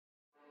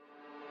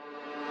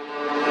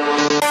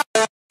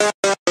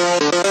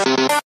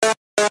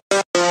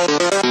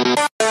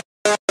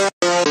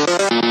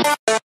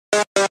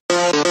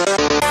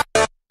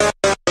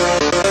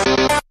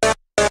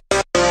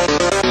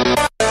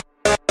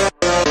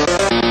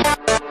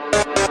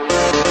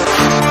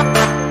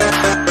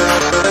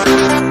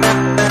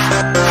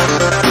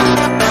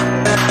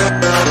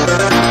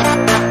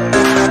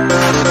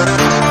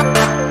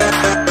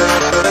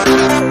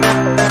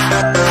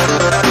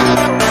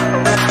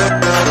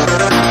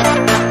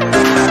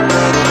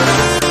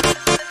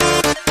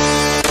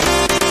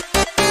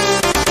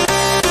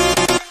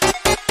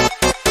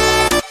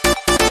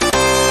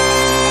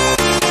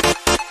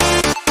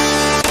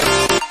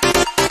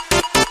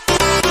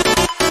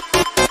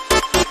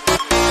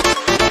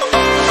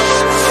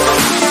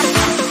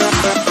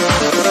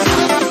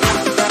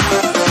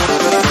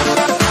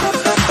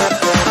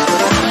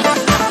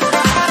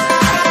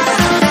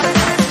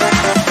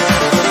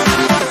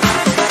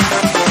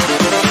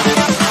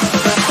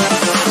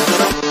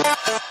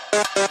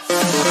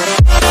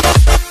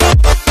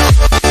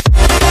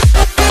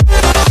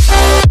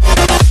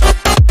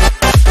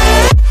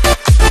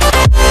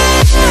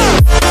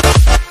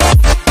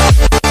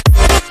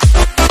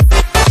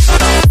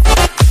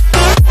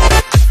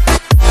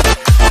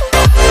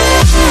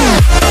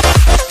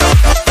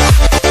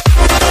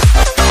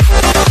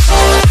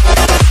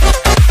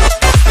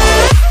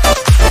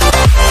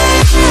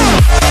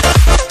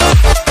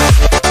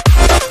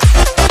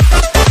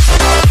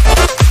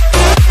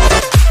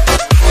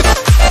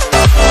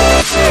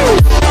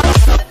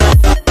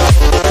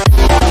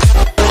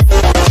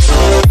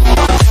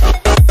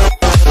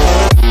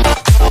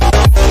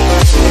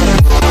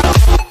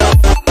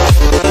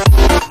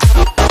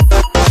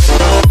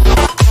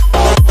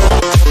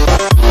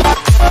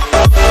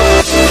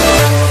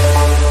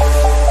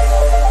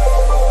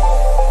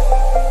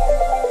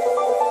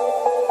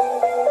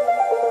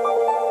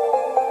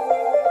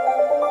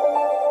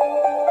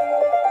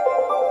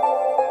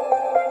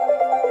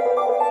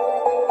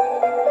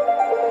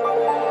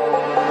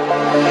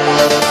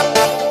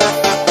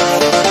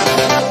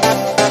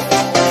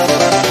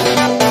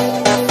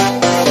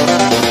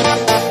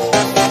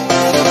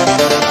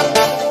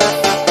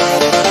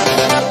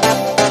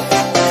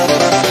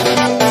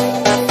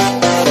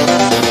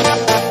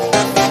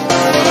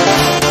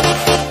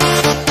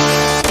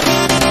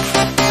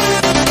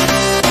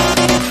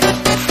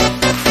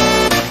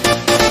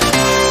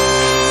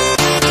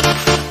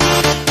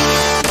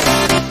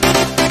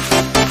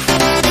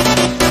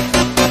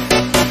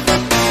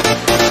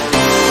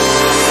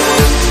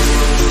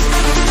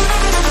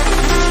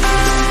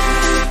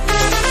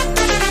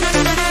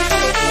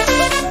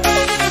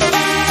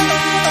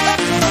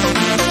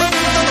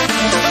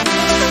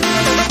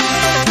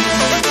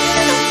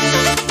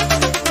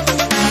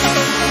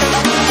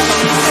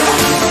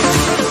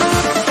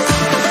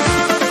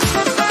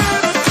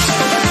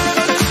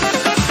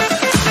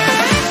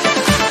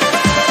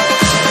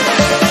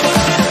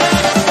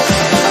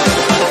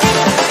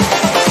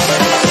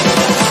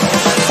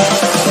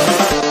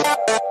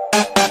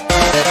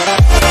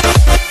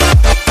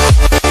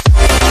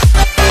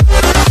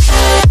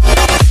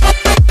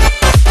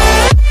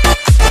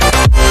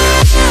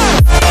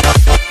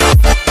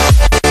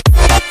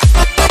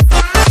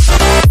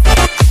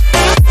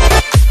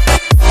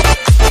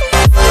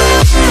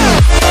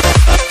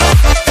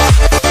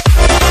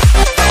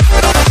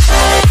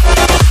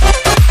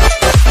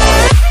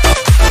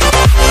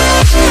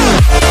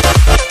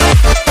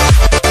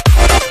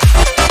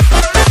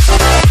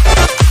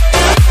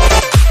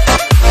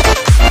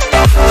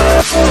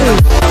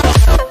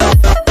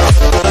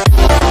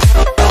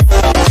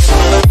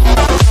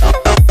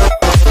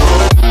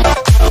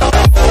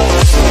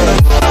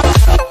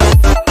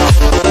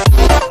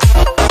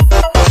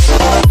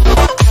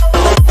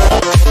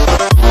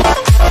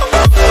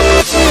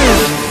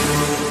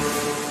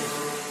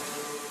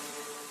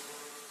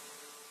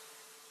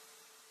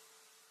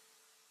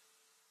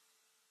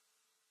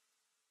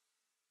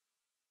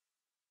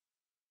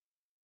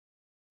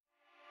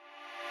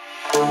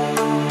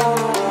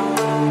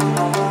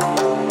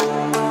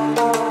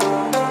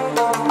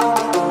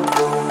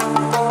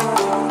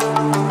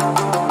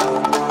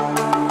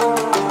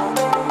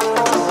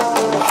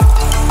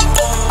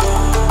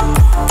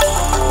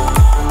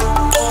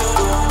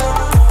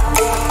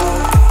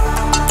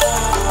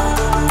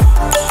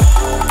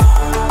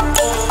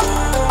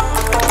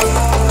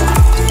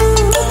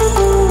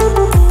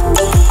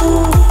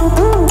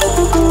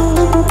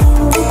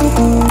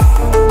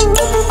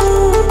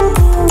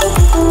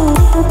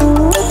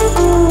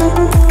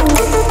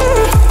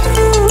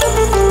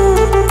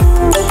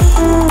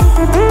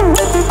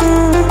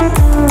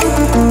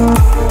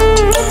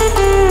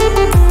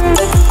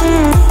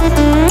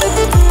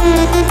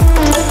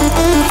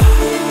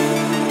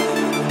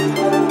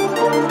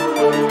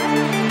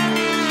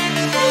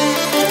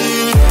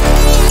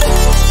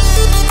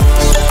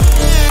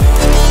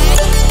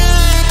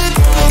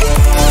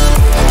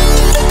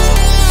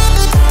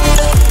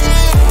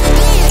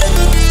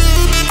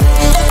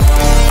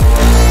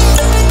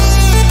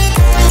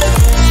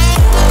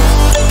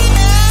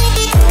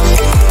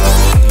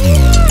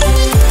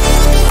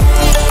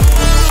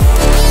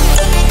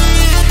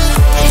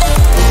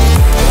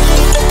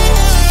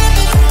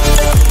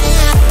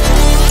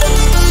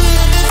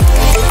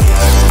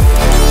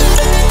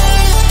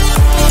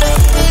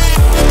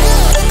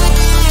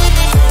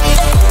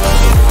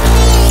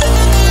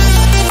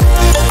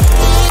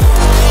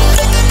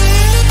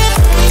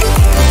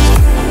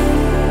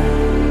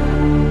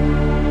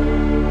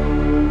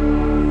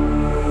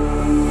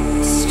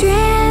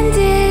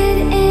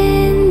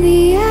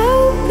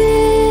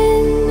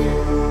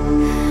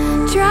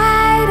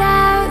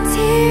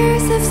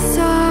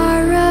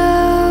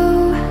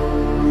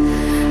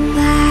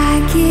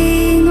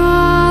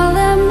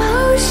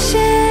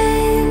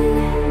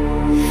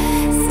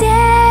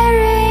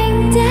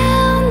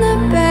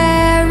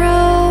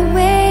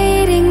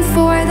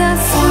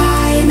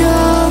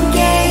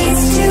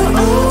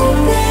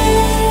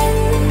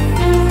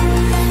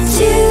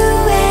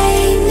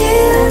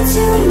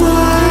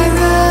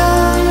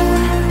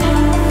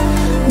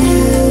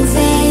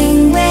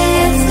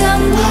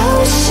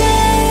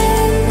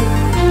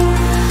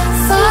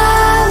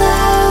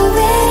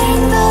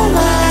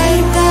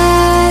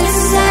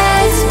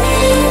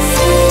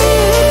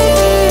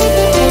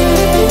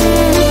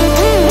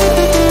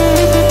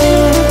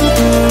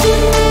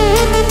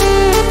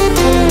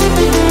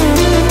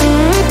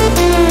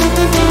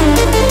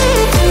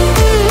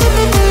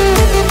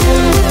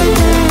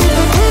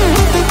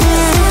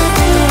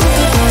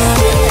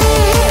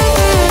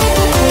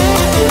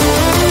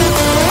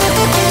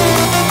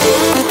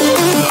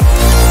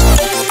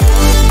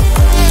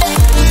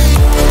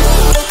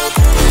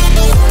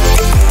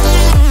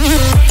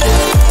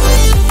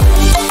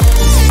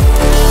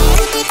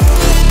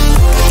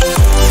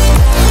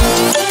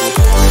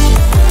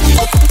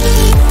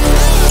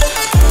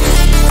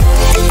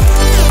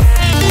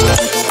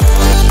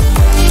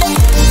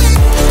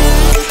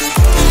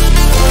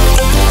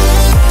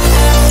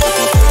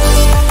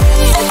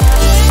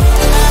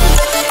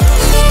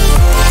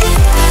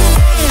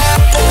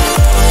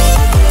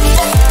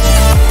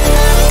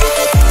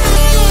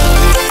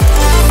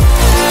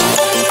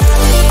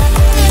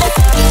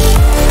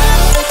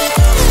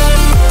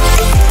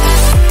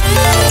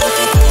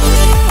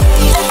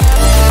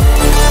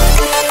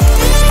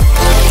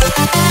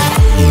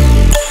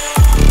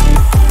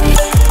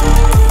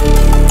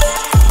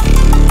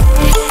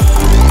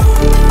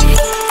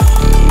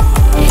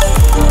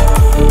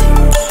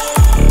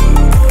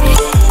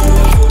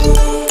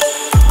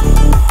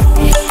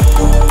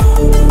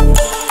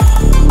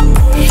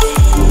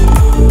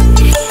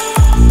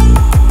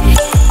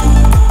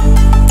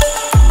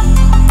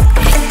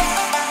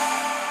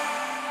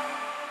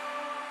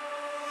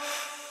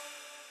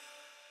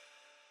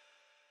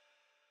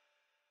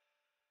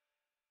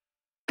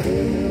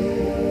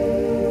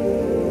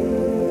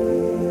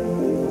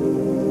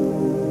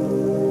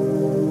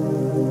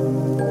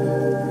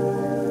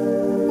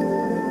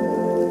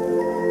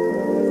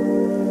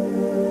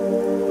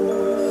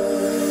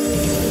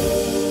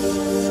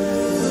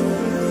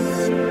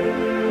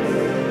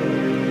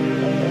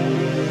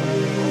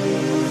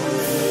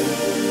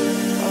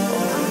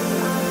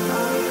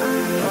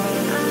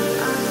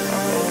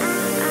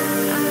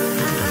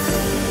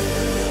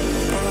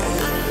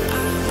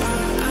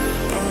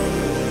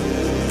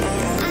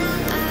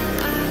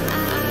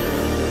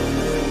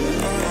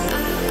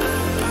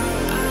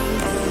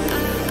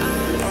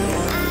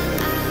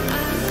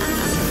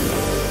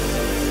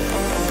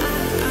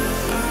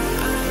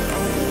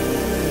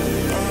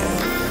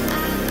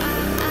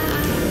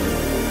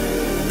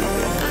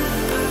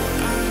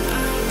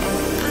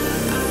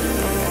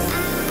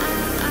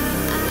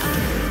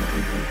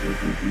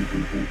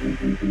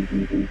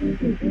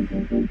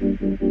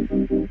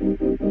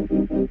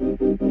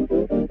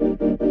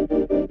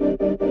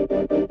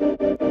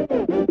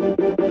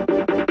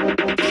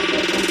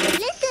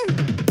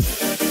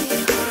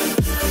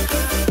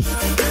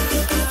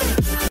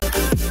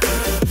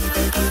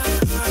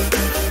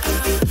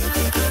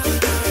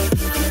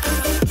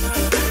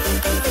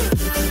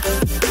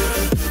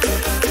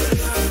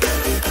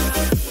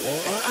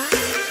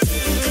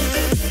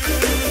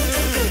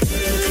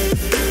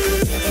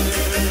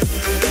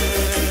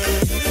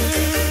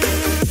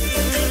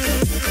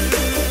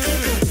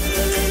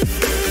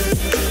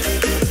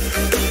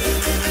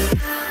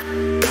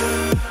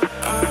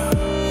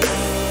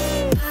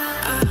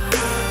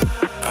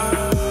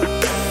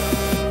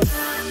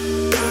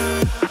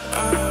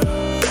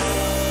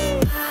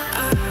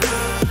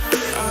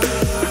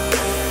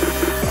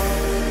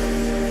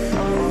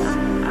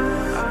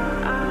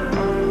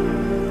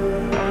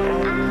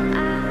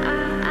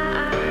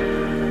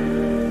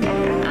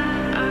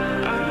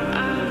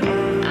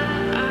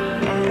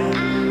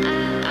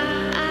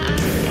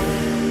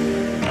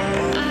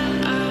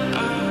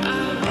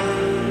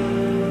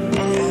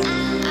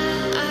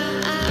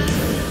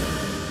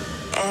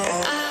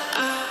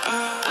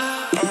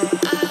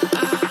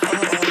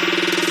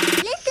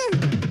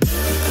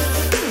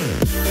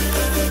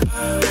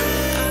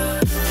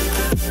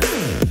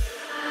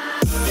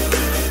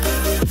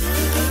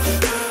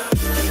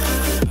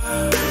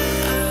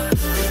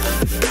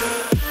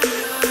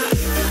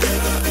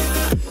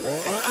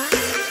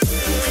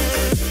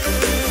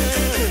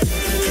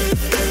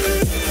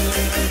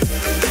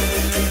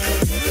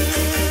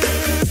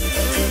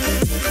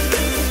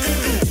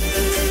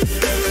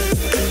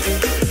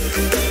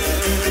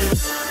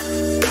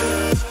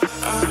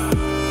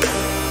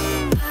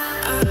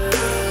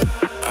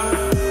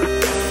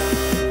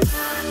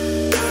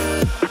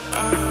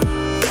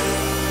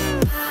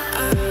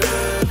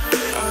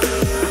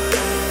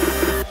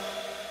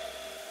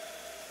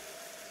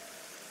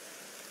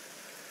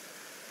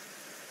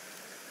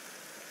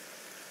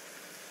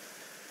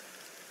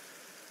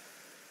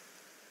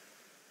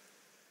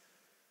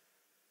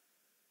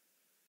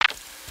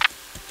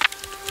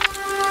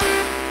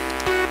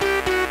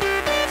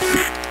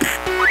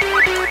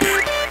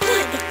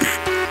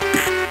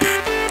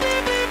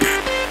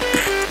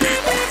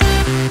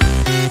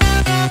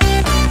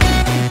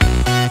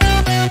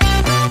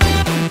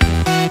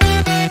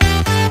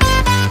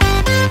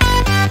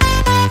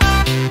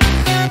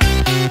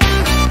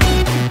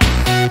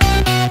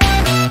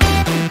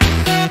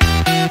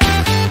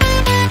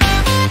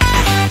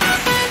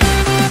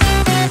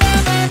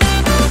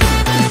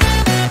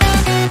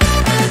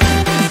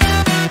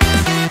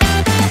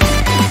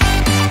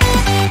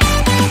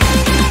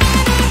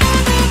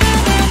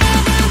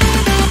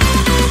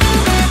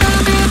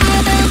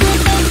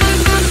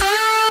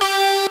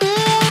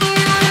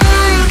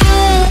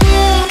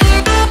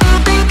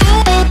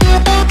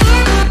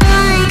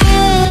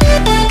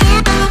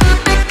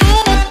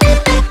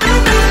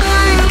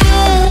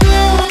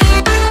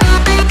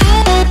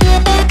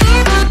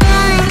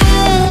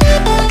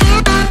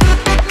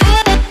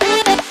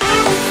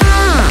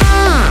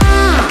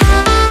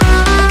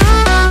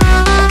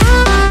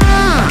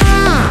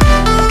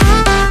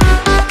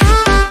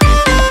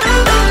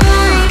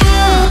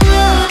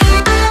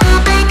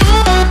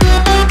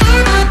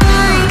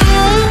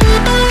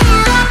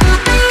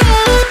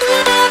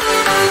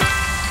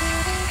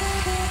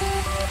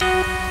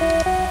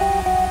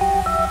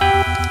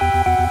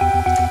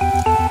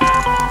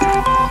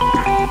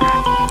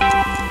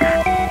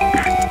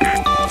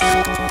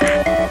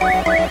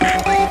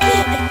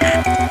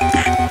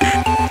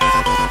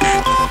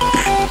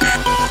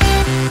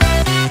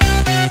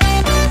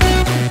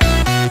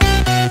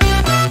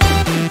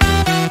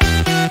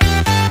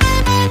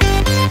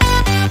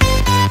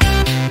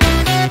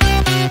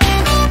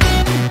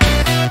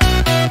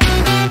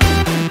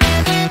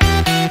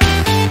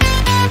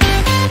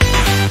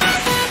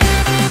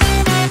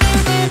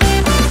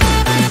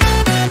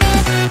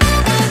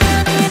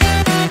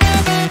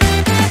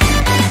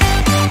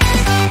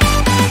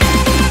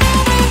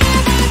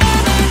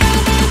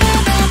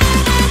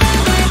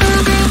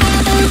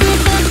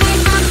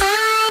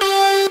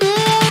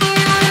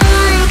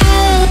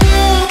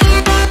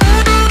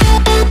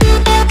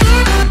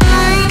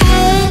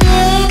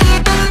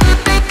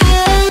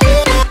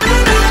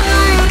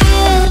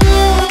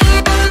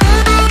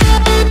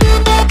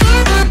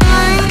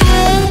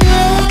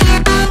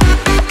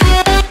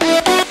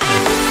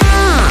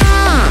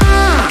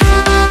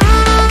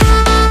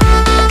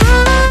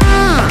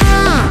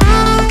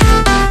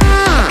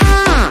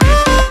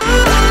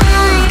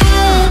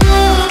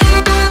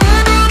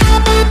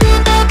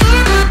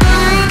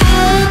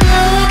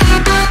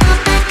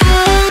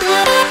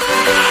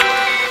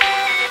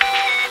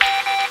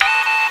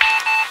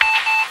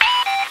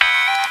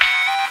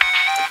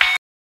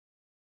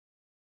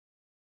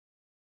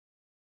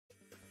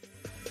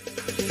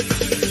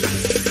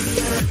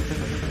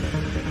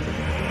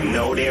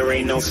know there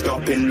ain't no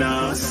stopping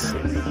us.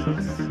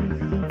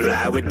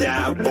 Fly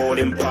without a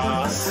boarding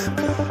pass.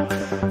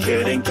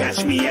 Couldn't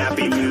catch me, I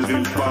be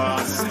moving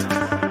fast.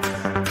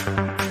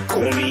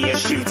 Call me a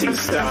shooting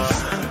star.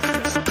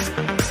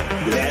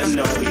 Let 'em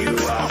know who you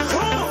are.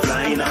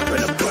 Flying up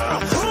in a bar.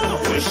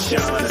 Wish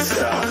on a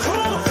star.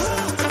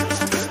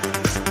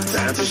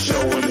 Time to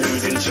show 'em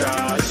who's in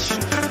charge.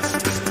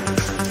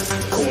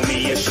 Call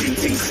me a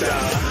shooting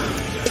star.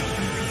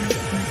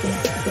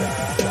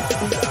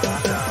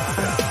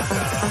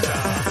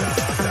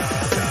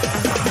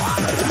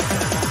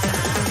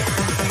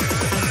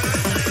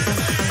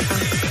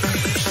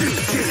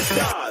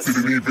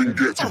 Didn't even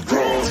get to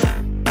cross.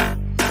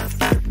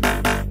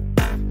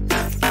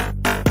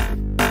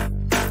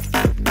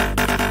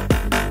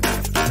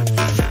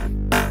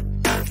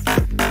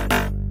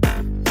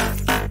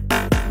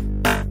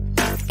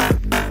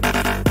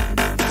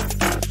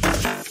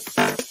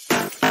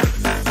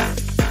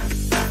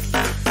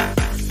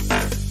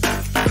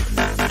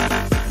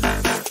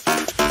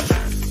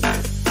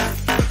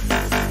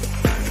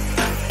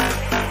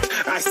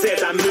 I said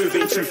I'm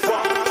moving too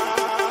far.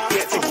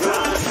 Get to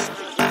glass.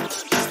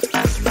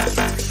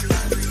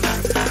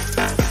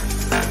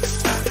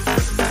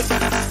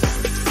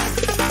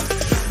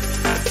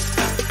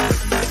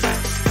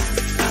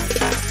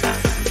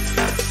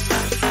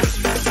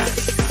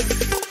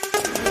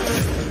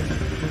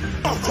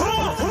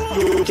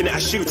 Looking at a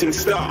shooting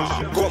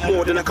star. Got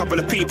more than a couple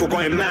of people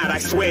going mad. I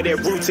swear they're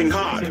rooting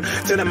hard.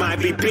 Tell them I'd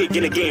be big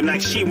in the game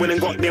like she went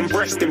and got them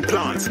breast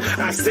implants.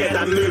 I said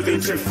I'm moving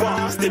too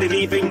fast. Didn't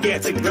even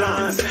get to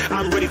glance.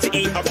 I'm ready to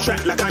eat up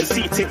track like I'm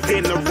seated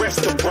in a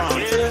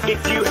restaurant.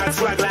 If you had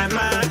swag like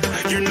mine,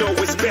 you know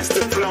it's best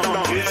to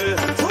flaunt.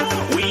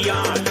 We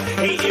aren't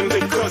hating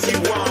because you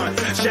aren't.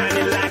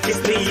 Shining like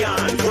it's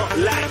neon. Rock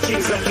like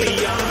kings of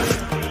Leon.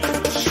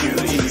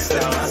 Shooting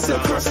stars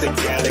across the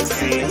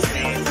galaxy.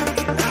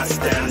 I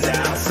stand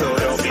out, so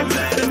don't be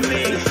mad at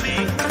me.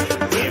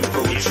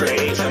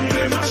 Infiltrate, I'm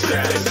with my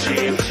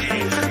strategy.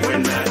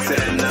 When I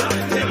turn up,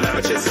 then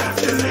I just have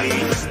to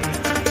leave.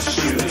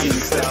 Shooting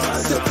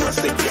stars across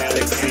the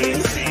galaxy.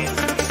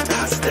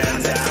 I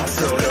stand out,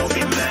 so don't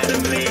be mad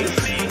at me.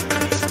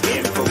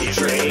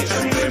 Infiltrate,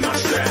 I'm with my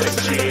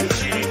strategy.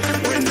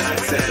 When I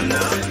turn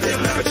up, then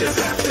I just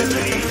have to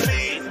leave.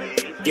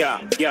 Yeah,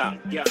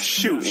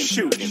 shooting. Yeah,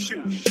 shooting.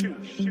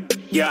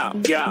 Yeah,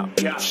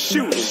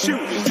 shooting.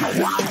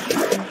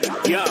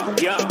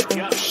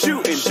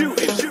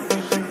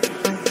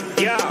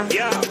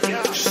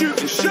 Yeah,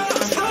 shooting.